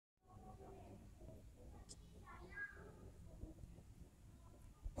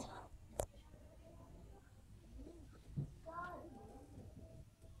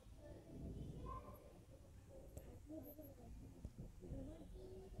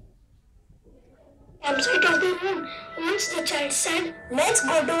Campsite of their own. Once the child said, "Let's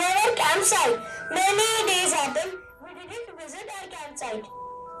go to our campsite." Many days happened. We didn't visit our campsite.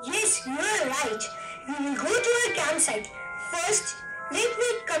 Yes, you are right. We will go to our campsite. First, let me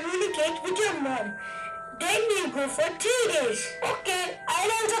communicate with your mom. Then we'll go for 3 days. Okay,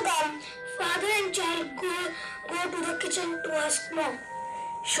 I'll also come. Father and child go to the kitchen to ask mom.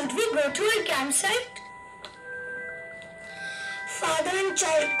 Should we go to our campsite? Father and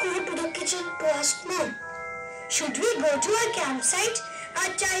child go to the kitchen to ask mom. Should we go to our campsite?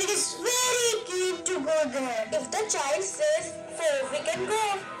 Our child is very keen to go there. If the child says so, we can go.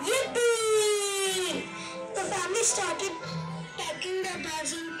 Yippee! The family started packing their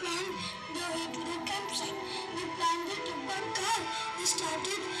bags and planned their way to the campsite. They planned the trip by car. They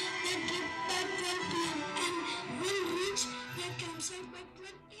started their trip by 12 p.m. and will reach their campsite by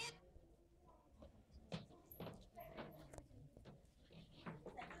 12 a.m.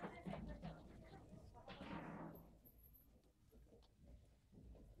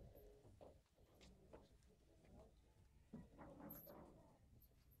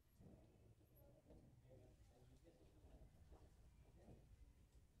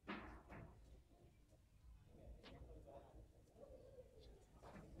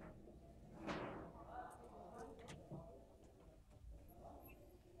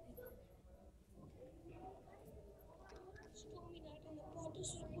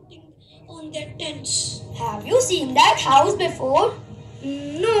 On their tents. Have you seen that house before?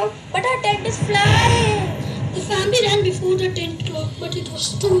 No, But our tent is flying. the family ran before the tent closed, but it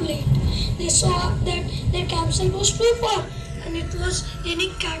was too late. They saw that their campsite was too far, and it was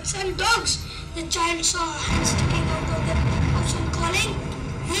raining cats and dogs. The child saw a hand sticking out of the house and calling,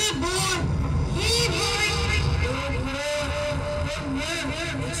 "Hey boy! Hey boy!"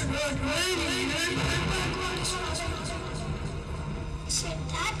 He said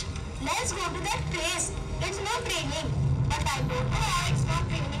that, Let's go to that place. It's not raining. But I don't know how it's not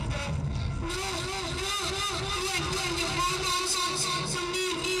raining there.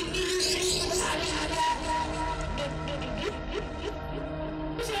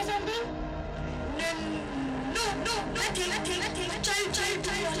 Say something? No, nothing. Child.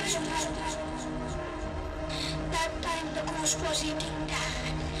 That time the ghost was eating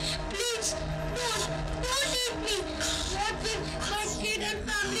Dad. Please, don't leave me. What will my kid and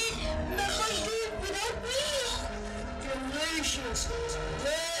family members do without me? Delicious.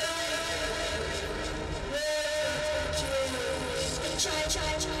 The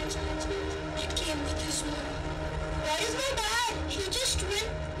child that came with his mom. Where is my dad? He just went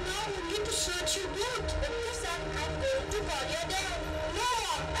now only to search your boat. Okay, son, I'm going to call your dad. No,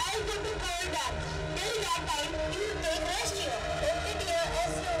 I'll go to call dad. Till that time, you take rest here. Okay, dear,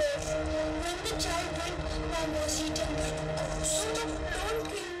 as you wish. When the child went, mom was eating that ghost. Don't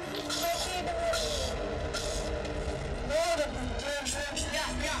kill me. Okay, No,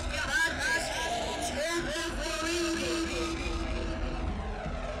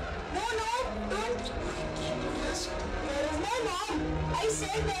 don't. Where is my mom? I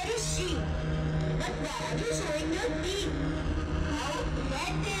said, where is she? But why are you showing your teeth? How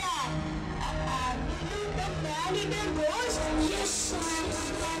red they are. Do you the man eater ghost? Yes, sir.